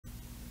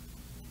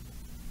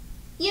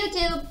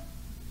YouTube.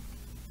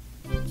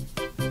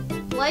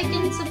 Like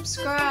and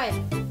subscribe.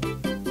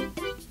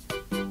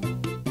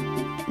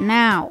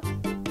 Now.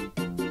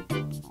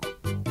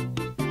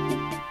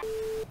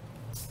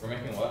 We're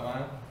making what,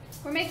 Maya?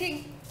 We're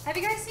making, have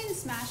you guys seen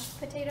smashed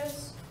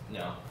potatoes?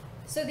 No.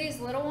 So these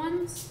little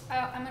ones,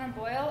 I'm gonna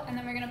boil, and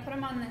then we're gonna put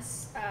them on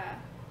this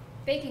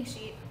baking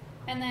sheet,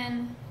 and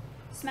then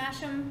smash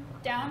them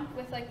down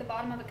with like the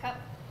bottom of a cup,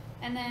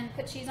 and then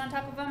put cheese on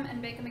top of them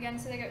and bake them again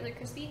so they get really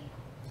crispy.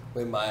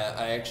 Wait, Maya,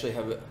 I actually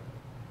have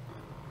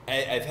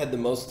I've had the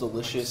most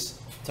delicious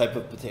type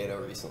of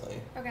potato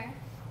recently. Okay.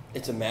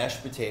 It's a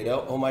mashed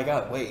potato. Oh my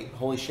god, wait,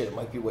 holy shit, it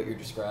might be what you're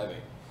describing.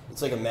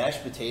 It's like a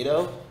mashed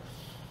potato.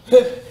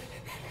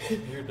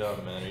 You're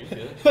dumb, man. Are you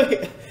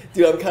good?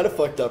 Dude, I'm kind of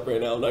fucked up right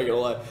now, I'm not gonna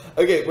lie.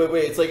 Okay,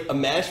 wait, it's like a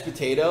mashed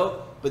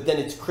potato, but then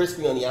it's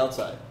crispy on the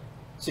outside.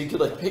 So you could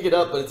like pick it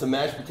up, but it's a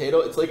mashed potato.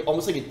 It's like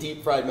almost like a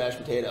deep fried mashed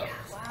potato.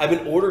 Wow. I've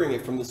been ordering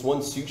it from this one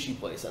sushi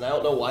place, and I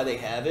don't know why they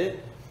have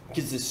it,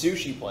 because it's a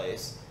sushi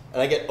place,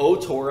 and I get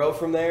Otoro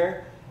from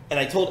there. And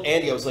I told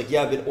Andy, I was like,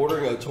 yeah, I've been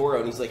ordering Otoro,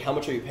 and he's like, how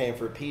much are you paying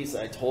for a piece?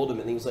 And I told him,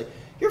 and he was like,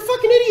 you're a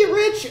fucking idiot,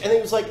 Rich. And he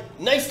was like,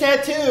 nice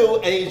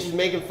tattoo, and he was just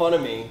making fun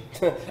of me.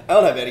 I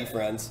don't have any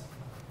friends.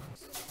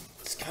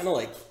 It's kind of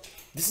like,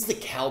 this is the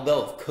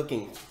cowbell of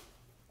cooking.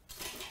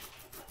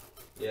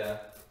 Yeah.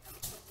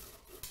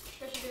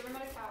 Chris, have you ever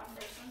met a cow in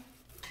person?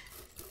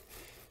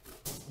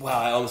 Wow,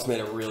 I almost made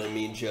a really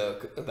mean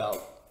joke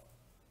about...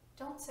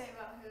 Don't say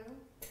about who.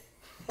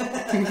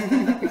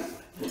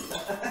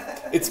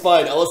 It's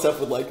fine, LSF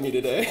would like me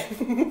today.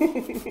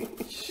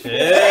 Shit,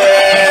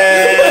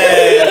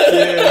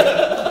 dude.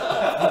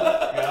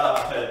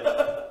 God.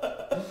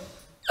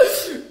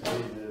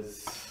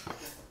 Jesus.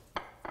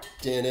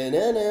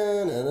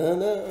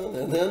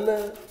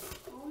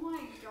 Oh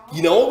my god.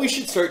 You know what we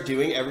should start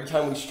doing every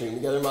time we stream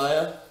together,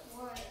 Maya?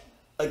 What?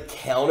 A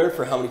counter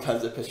for how many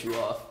times I pissed you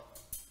off.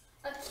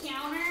 A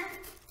counter?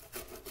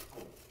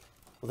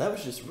 Well, that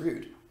was just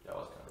rude. That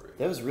was kind of rude.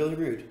 That was really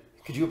rude.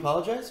 Could you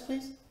apologize,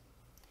 please?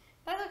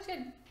 That looks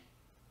good.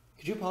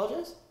 Could you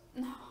apologize?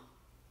 No.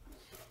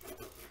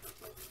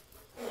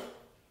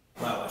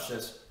 Wow, watch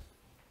this.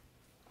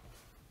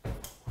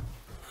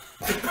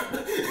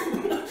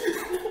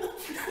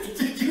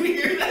 Did you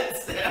hear that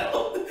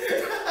sound?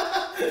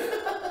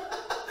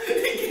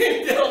 It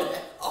came down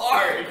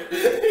hard.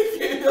 It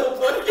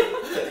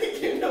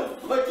came down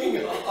fucking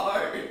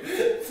hard.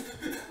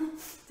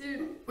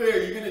 Dude. Wait,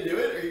 are you gonna do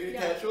it? Are you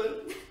gonna Yeah. catch one?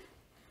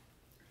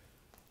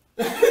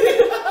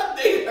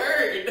 They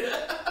heard.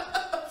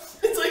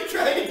 It's like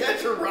trying to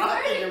catch a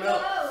rock in your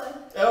mouth.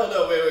 Oh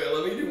no, wait,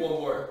 let me do one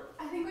more.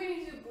 I think we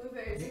need to do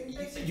blueberries.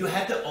 You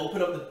have to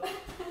open up the...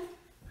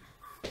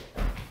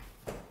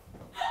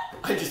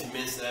 I just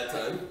missed that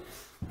time.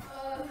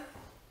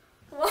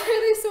 Why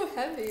are they so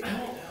heavy? I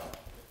don't know.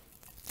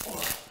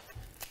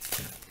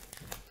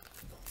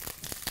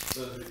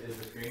 So is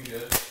the cream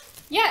good?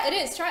 Yeah, it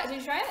is. Try it. Did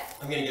you try it?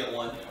 I'm gonna get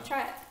one.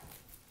 Try it.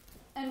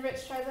 And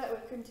Rich, try that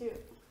whipped cream too.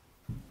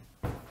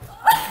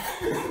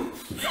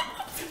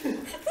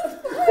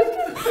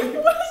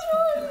 What's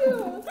wrong with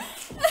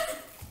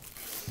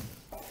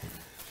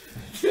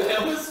you? I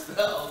almost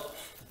fell.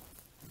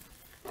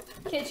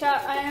 Okay,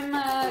 chat, I am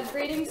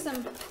grating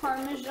some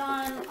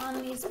Parmesan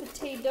on these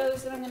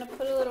potatoes, and I'm going to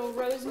put a little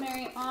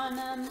rosemary on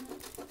them.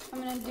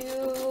 I'm going to do,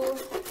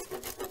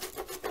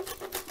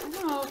 I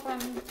don't know if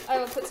I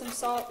will put some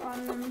salt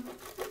on them.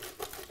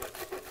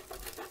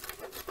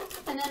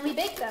 And then we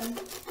bake them.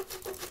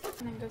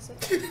 And then go sit.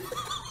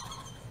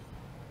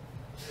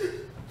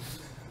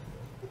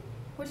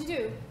 What'd you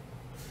do?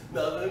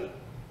 Nothing.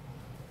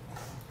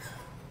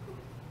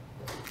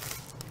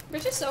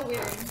 Rich is so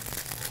weird.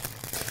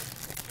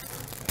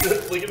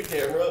 Look at the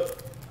camera.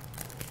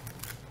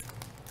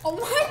 Oh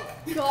my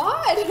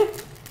god!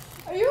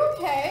 Are you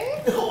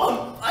okay?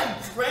 No, I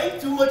drank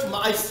too much.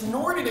 I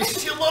snorted a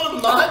shitload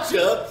of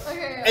matcha.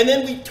 Okay. And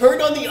then we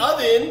turned on the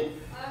oven.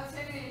 I'm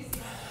turning AC.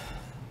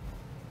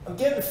 I'm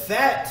getting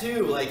fat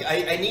too. Like,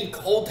 I need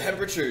cold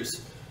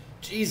temperatures.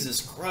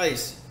 Jesus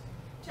Christ.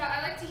 Chat,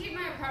 I like to heat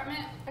my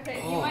apartment.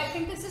 Okay, you Oh. might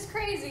think this is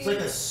crazy. It's like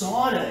a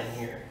sauna in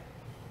here.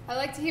 I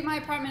like to heat my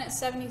apartment at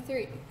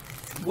 73.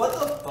 What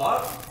the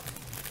fuck?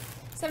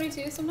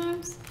 72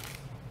 sometimes.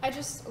 I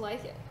just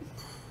like it.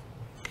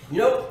 You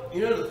know,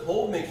 the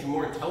cold makes you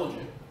more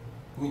intelligent.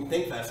 I mean,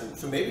 think faster.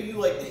 So maybe you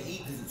like the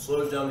heat because it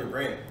slows down your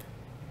brain.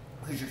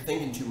 Because you're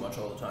thinking too much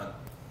all the time.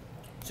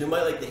 So you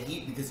might like the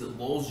heat because it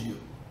lulls you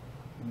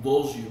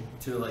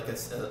to like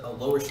a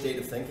lower state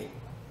of thinking.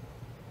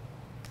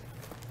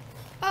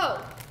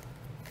 Oh.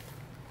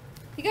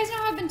 You guys know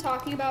how I've been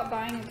talking about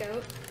buying a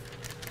goat?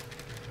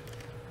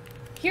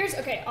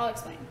 Okay, I'll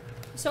explain.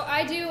 So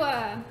I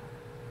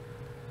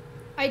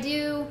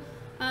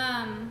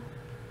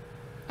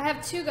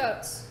have 2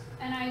 goats,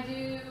 and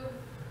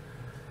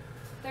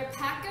they're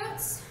pack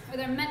goats, or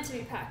they're meant to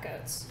be pack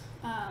goats,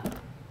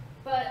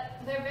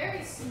 but they're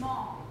very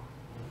small.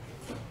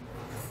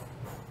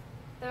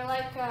 They're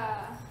like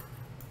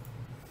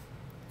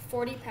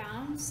 40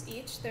 pounds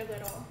each. They're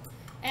little.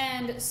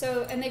 and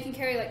they can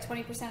carry like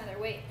 20% of their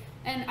weight.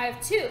 And I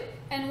have 2,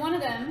 and one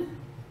of them,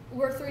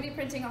 we're 3D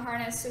printing a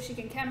harness so she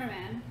can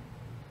cameraman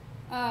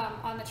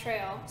on the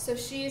trail. So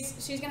she's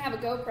gonna have a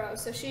GoPro,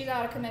 so she's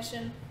out of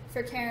commission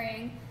for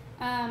carrying.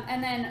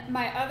 And then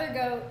my other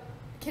goat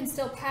can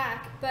still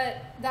pack, but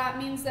that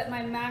means that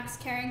my max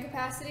carrying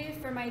capacity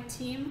for my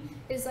team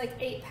is like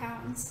 8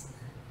 pounds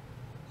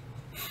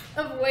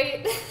of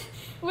weight,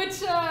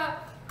 which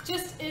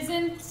just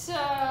isn't,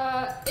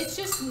 it's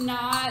just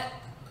not,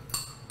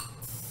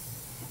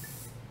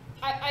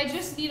 I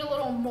just need a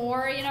little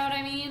more, you know what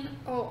I mean?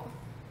 Oh.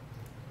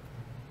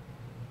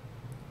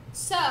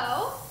 So,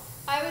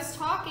 I was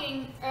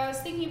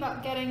thinking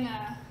about getting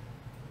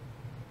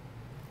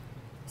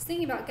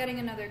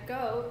another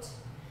goat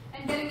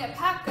and getting a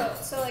pack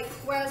goat. So like,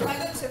 whereas my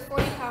goats are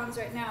 40 pounds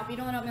right now, if you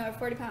don't know me, I'm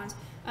 40 pounds.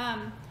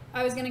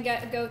 I was gonna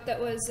get a goat that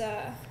was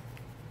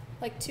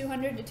like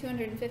 200 to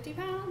 250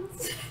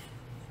 pounds.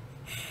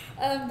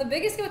 The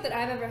biggest goat that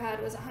I've ever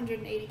had was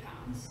 180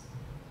 pounds.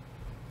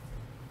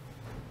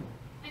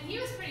 And he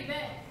was pretty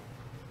big.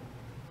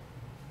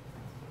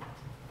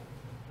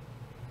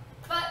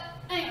 But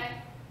anyway,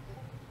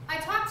 I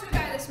talked to a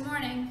guy this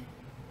morning.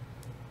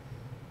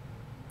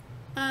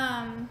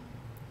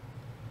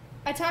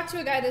 I talked to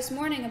a guy this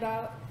morning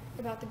about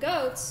the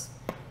goats,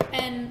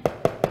 and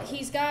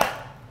he's got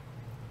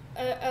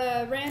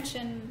a ranch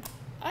in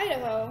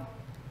Idaho,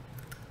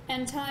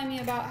 and telling me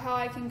about how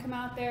I can come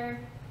out there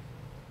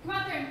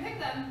and pick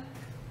them.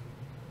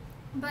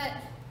 And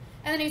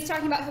then he's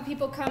talking about how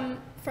people come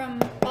from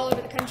all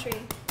over the country,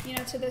 you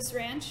know, to this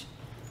ranch.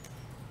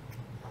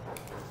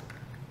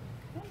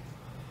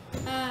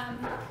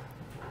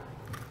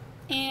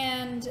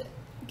 And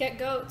get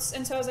goats.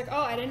 And so I was like,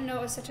 oh, I didn't know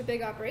it was such a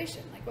big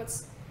operation. Like,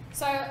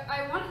 so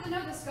I wanted to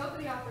know the scope of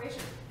the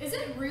operation. Is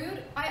it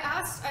rude?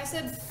 I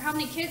said, how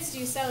many kids do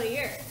you sell a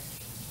year?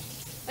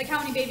 Like, how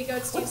many baby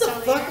goats do you sell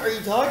a year? What the fuck are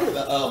you talking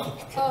about?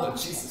 Oh,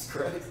 Jesus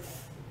Christ.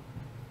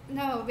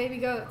 No, baby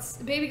goats.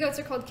 Baby goats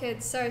are called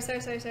kids. Sorry.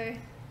 Okay,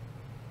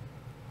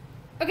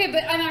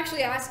 but I'm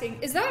actually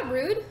asking, is that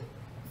rude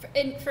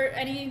for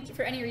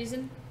any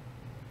reason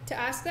to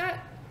ask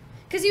that?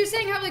 Because he was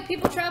saying how like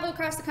people travel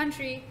across the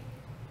country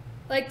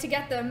like to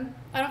get them.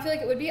 I don't feel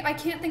like it would be. I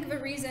can't think of a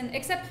reason,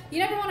 except you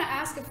never want to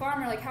ask a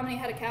farmer like how many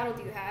head of cattle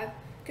do you have,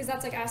 because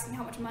that's like asking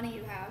how much money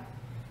you have.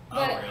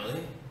 But, oh,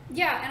 really?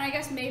 Yeah, and I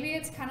guess maybe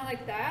it's kind of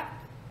like that.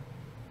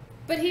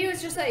 But he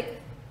was just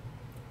like,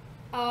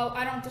 oh,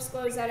 I don't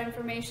disclose that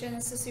information.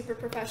 It's a super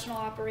professional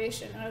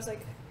operation. And I was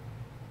like,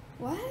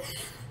 what?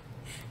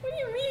 What do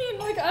you mean?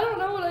 Like, I don't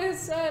know what I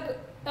said.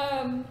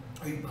 Are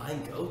you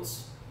buying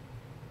goats?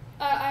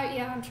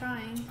 Yeah, I'm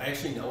trying. I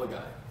actually know a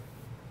guy.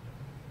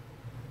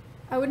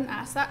 I wouldn't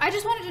ask that. I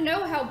just wanted to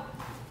know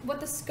what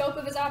the scope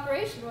of his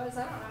operation was.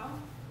 I don't know.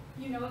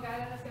 You know a guy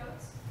that has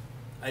goats?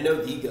 I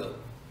know the goat.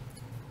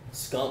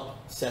 Scump.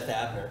 Seth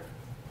Abner.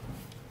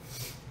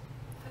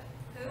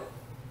 Who?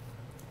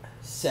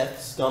 Seth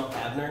Scump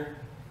Abner.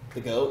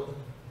 The goat.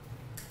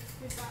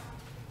 Who's that?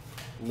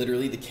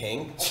 Literally the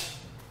king.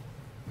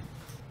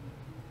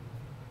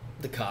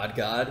 The cod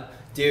god.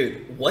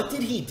 Dude, what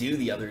did he do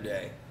the other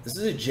day? This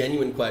is a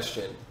genuine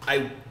question.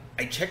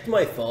 I checked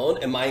my phone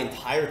and my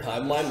entire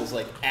timeline was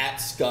like, at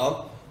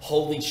Scump,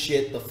 holy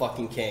shit, the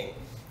fucking king.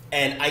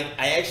 And I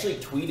actually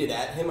tweeted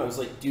at him. I was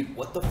like, dude,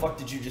 what the fuck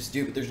did you just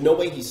do? But there's no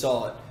way he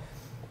saw it.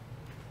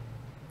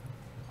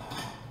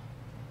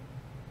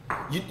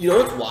 You know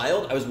what's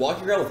wild? I was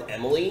walking around with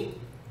Emily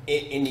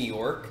in New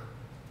York,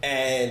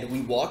 and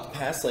we walked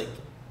past like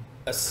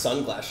a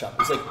sunglass shop. It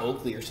was like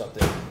Oakley or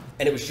something.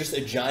 And it was just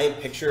a giant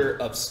picture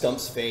of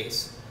Scump's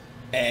face.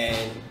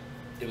 And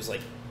it was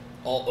like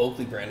all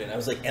Oakley branded. And I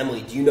was like,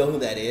 Emily, do you know who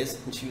that is?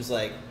 And she was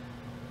like,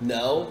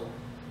 no.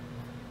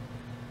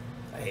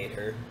 I hate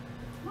her.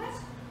 What?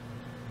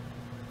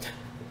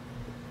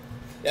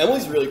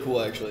 Emily's really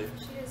cool, actually.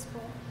 She is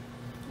cool.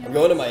 I'm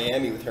going to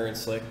Miami with her and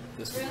Slick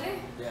this week. Really?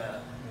 Yeah.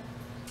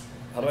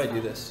 How do I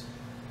do this?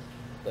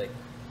 Like,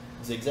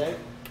 zigzag?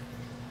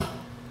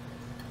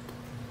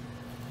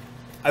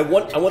 I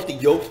want the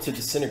yolk to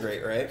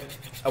disintegrate, right?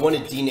 I want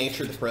to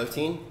denature the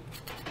protein.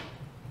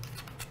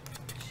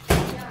 Yeah,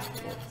 I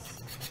guess.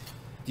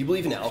 Do you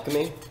believe in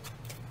alchemy?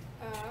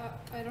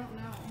 I don't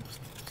know.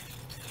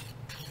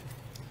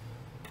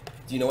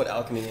 Do you know what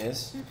alchemy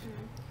is?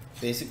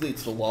 Mm-mm. Basically,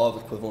 it's the law of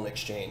equivalent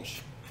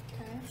exchange.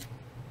 Okay.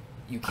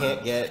 You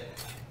can't get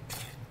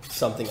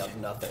something out of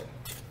nothing.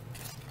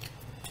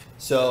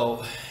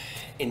 So,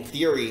 in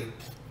theory,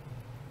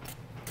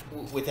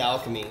 with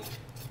alchemy,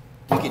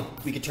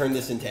 we could turn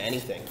this into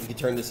anything. We could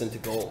turn this into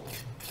gold.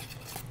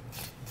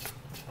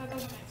 That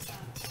doesn't make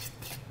sense.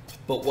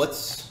 But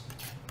what's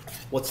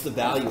the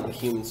value of the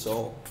human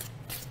soul?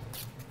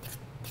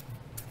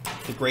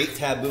 The great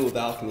taboo of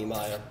alchemy,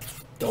 Maya.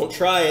 Don't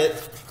try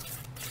it.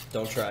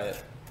 Don't try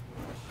it.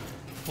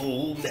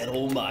 Full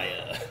Metal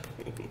Maya.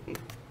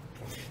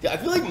 Yeah, I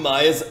feel like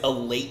Maya's a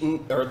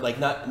latent, or like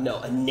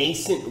a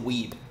nascent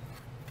weeb.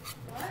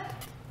 What?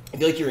 I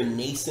feel like you're a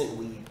nascent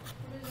weeb.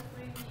 What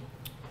do you mean?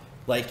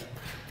 Like,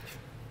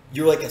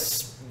 you're like a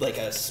like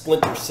a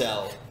splinter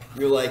cell.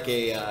 You're like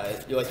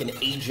an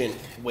agent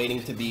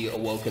waiting to be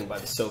awoken by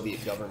the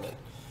Soviet government.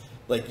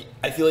 Like,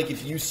 I feel like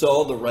if you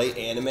saw the right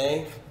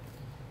anime,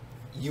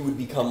 you would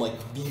become like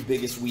the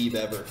biggest weeb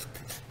ever.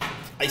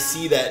 I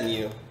see that in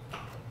you.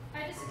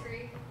 I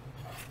disagree.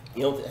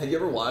 You know, have you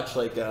ever watched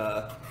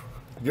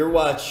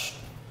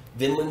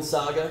Vinland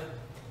Saga?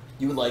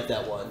 You would like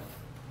that one.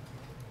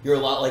 You're a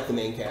lot like the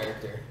main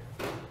character.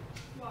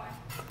 Why?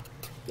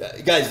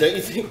 Guys,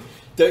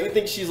 don't you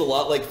think she's a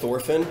lot like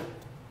Thorfinn?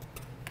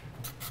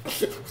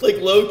 Like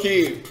low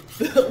key.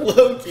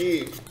 Low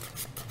key.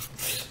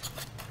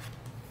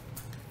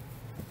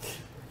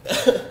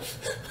 What's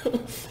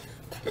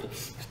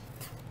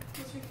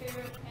your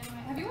favorite anime?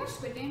 Have you watched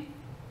Squid Game?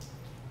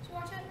 Did you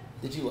watch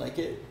it? Did you like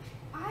it?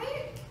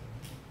 I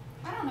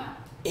don't know.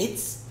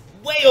 It's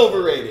way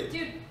overrated.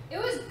 Dude, it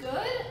was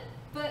good,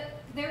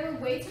 but there were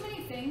way too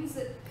many things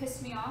that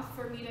pissed me off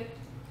for me to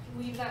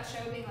leave that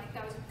show being like,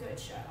 that was a good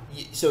show.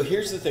 So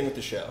here's the thing with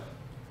the show.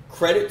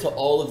 Credit to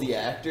all of the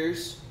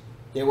actors.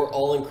 They were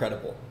all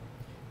incredible.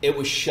 It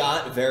was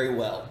shot very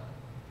well.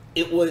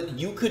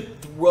 You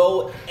could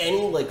throw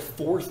any like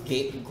fourth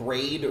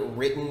grade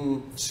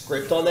written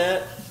script on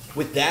that.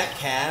 With that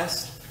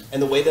cast and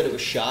the way that it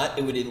was shot,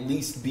 it would at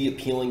least be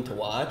appealing to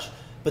watch.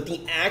 But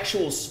the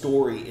actual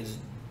story is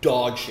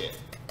dog shit.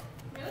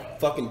 Really?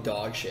 Fucking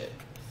dog shit.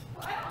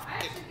 Well, I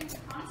actually think the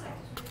concept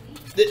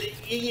is really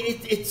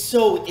neat. It's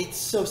so.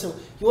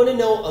 You want to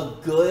know a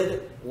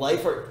good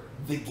life art?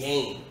 The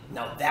Game.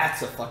 Now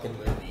that's a fucking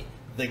movie.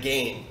 The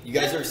Game. You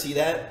guys ever see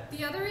that?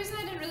 The other reason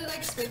I didn't really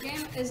like Squid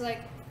Game is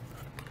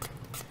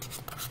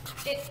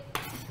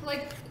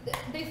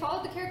they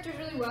followed the characters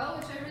really well,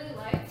 which I really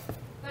liked.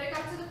 But it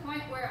got to the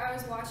point where I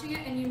was watching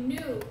it and you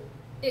knew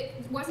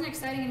it wasn't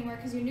exciting anymore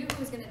because you knew who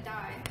was gonna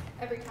die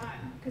every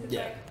time. Because it's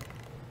like,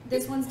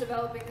 this one's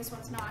developing, this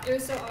one's not. It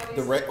was so obvious.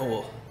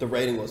 The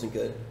writing wasn't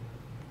good.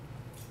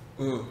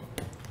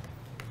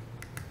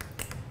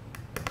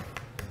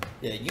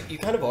 Yeah, you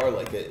kind of are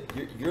like it.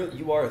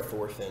 You are a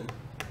Thorfinn.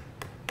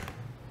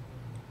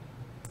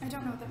 I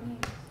don't know what that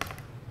means.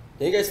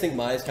 Don't you guys think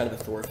Maya's kind of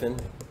a Thorfinn?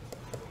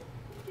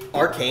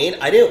 Arcane?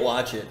 I didn't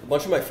watch it. A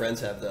bunch of my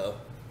friends have though.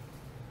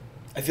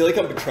 I feel like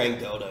I'm betraying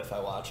Dota if I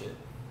watch it.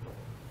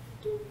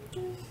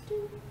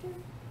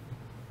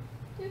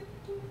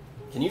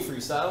 Can you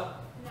freestyle?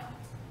 No.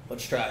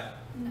 Let's try.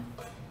 No.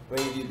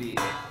 When did you beat?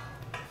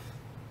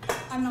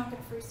 I'm not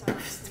gonna freestyle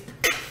this week.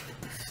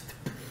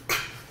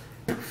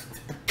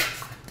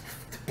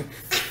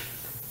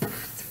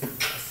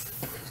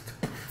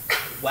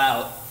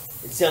 Wow,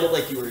 it sounded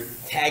like you were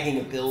tagging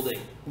a building.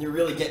 You're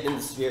really getting in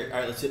the spirit. All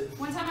right, let's do it.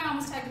 One time I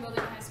almost tagged a building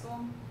in high school.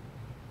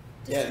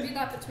 Distribute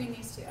that between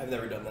these two. I've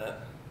never done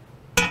that.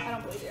 I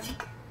don't believe you.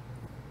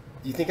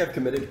 Do you think I've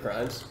committed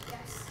crimes?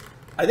 Yes.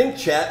 I think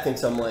chat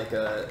thinks I'm like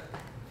a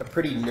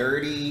pretty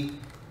nerdy,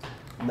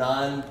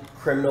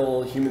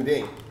 non-criminal human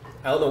being.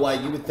 I don't know why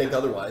you would think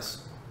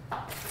otherwise.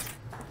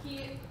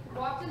 He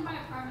walked into my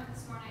apartment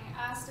this morning,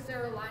 asked if there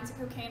were lines of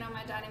cocaine on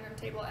my dining room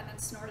table, and then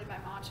snorted my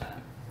matcha.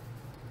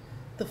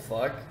 What the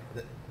fuck?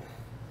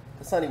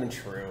 That's not even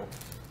true.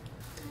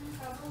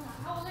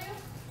 How old are you?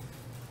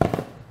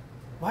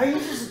 Why are you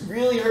just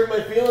really hurt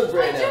my feelings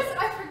right now?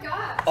 I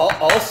forgot.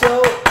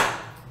 Also,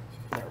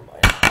 never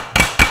mind.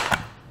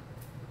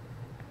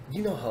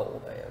 You know how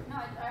old I am. No,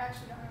 I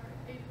actually don't remember.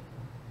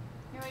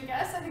 You want to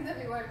guess? I think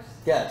that'd be worse.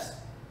 Yes.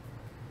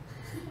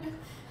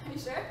 Are you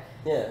sure?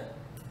 Yeah.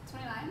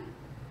 29?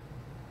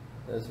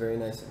 That was very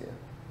nice of you.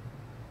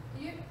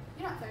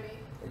 You're not 30.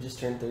 I just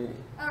turned 30.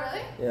 Oh,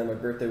 really? Yeah, my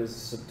birthday was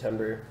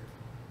September.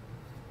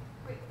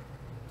 Wait,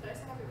 did I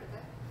say happy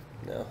birthday?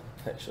 No,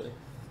 actually.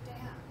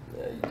 Damn.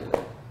 Yeah, you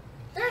didn't.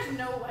 There's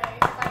no way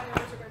if I knew it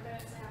was your birthday,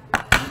 I'd say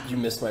happy birthday. You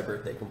missed my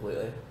birthday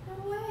completely.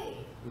 No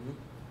way. Mm-hmm.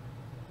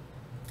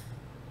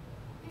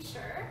 You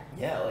sure?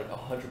 Yeah, like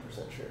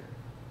 100% sure.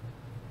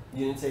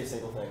 You didn't say a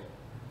single thing.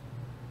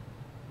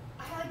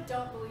 I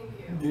don't believe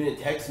you. You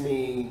didn't text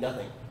me,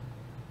 nothing.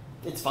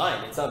 It's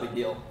fine. It's not a big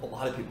deal. A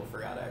lot of people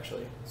forgot,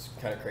 actually. It's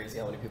kind of crazy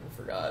how many people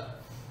forgot.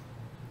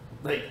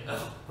 Like,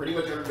 pretty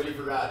much everybody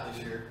forgot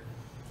this year.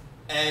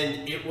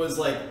 And it was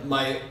like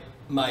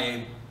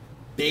my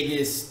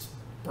biggest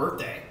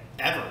birthday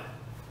ever.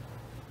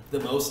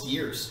 The most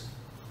years.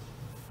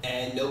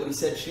 And nobody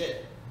said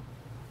shit.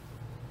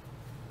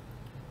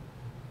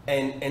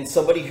 And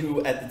somebody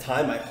who at the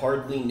time I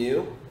hardly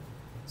knew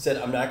said,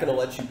 I'm not going to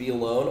let you be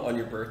alone on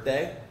your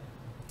birthday.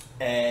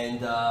 And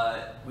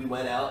we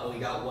went out and we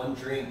got one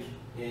drink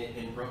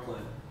in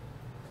Brooklyn.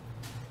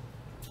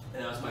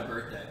 And that was my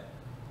birthday.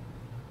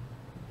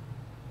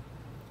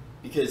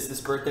 Because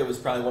this birthday was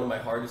probably one of my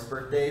hardest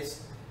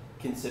birthdays,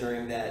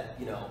 considering that,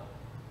 you know.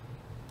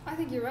 I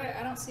think you're right.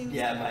 I don't see me.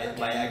 Yeah,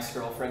 my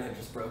ex-girlfriend had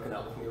just broken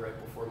up with me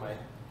right before my,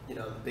 you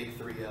know, the big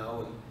 3-0, and, you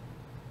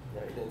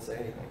know, he didn't say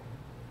anything.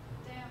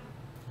 Damn.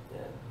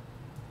 Yeah.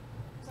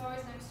 It's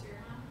always next year,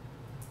 huh?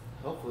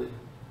 Hopefully.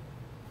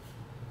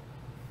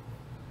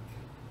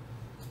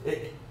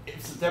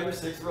 If September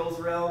 6th rolls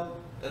around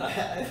and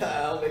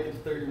I'll make it to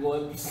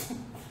 31,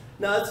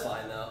 No, that's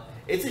fine though.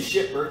 It's a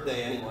shit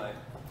birthday anyway.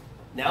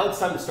 Now it's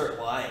time to start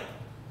lying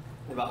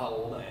about how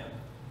old I am.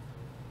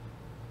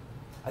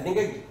 I think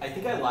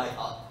I lie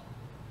up.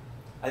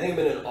 I think I'm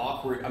in an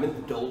awkward. I'm in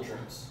the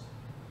doldrums.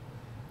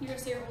 You're gonna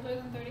say you're older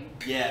than 30?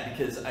 Yeah,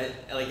 because I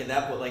like at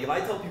that point. Like if I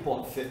tell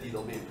people I'm 50,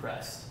 they'll be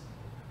impressed.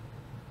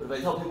 But if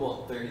I tell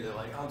people I'm 30, they're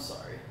like, I'm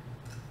sorry.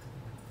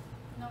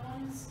 No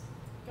one's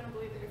gonna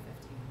believe that you're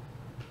 50.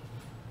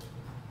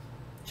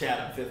 Chad,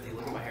 I'm 50.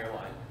 Look at my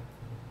hairline.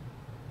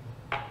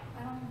 I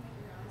don't even think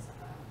you realize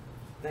that.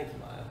 Thank you,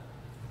 Maya.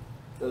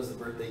 That was the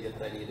birthday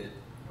gift I needed.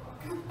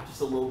 You're welcome.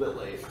 Just a little bit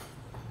late.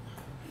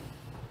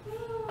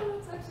 Oh,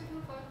 that's actually kind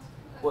of fucked.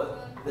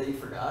 What? That you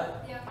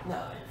forgot? Yeah. No,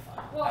 you're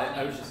fine. Well,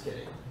 I was just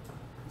kidding.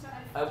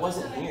 I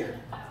wasn't here.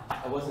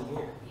 I wasn't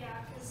here.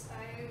 Yeah, because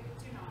I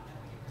do not know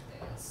when your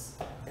birthday is.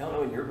 I don't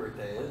know when your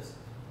birthday is.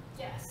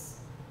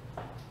 Yes.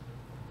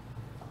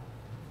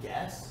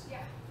 Guess?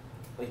 Yeah.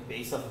 Like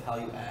based off of how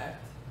you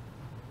act?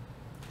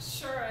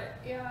 Sure,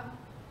 yeah.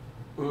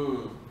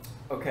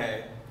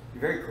 Okay.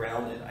 You're very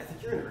grounded. I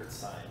think you're an earth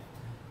sign.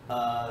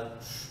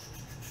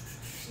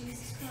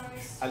 Jesus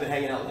Christ. I've been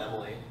hanging out with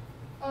Emily.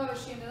 Oh,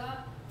 is she into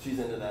that? She's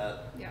into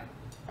that. Yeah.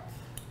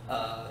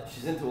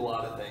 She's into a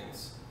lot of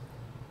things.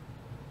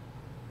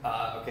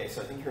 Okay,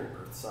 so I think you're an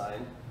earth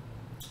sign.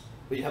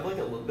 But you have like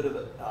a little bit of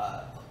a...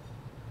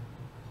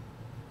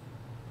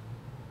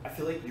 I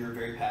feel like you're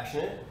very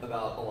passionate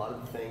about a lot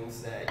of the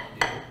things that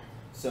you do.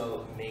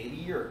 So maybe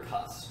you're a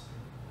cusp.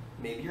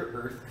 Maybe you're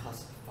earth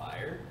cusp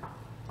fire.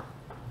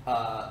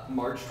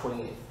 March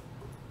 28th.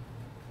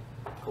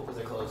 Cool, was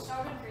I close? That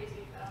would have been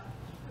crazy, though.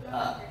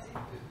 That would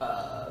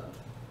have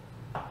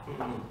been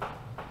crazy.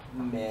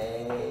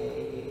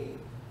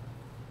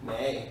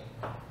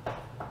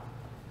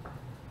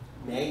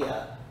 May,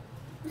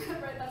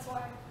 Right, that's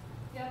why.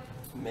 Yep.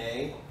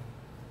 May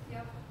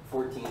Yep.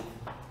 14th.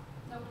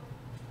 Nope.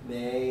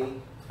 May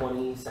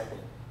 22nd.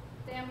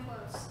 Damn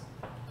close.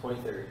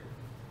 23rd.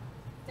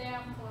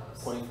 Damn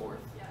close. 24th.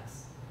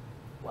 Yes.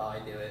 Wow, I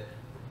knew it.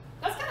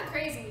 That's kind of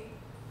crazy.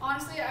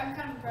 Honestly, I'm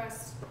kind of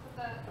impressed with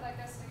that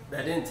guessing.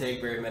 That didn't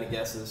take very many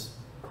guesses.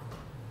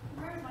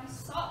 Where's my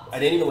salt? I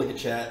didn't even look at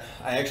chat.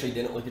 I actually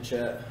didn't look at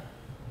chat.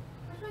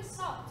 Where's my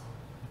salt?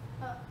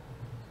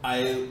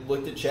 I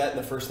looked at chat and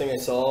the first thing I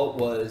saw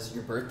was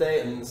your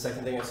birthday, and then the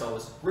second thing I saw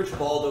was Rich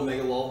Baldo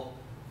Mega Lol.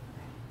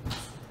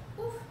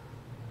 Oof.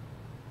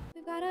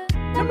 We got a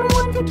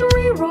 #1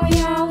 victory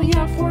royale.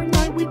 Yeah,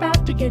 Fortnite, we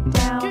about to get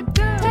down.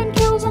 10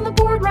 kills on the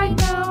board right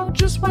now.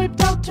 Just wiped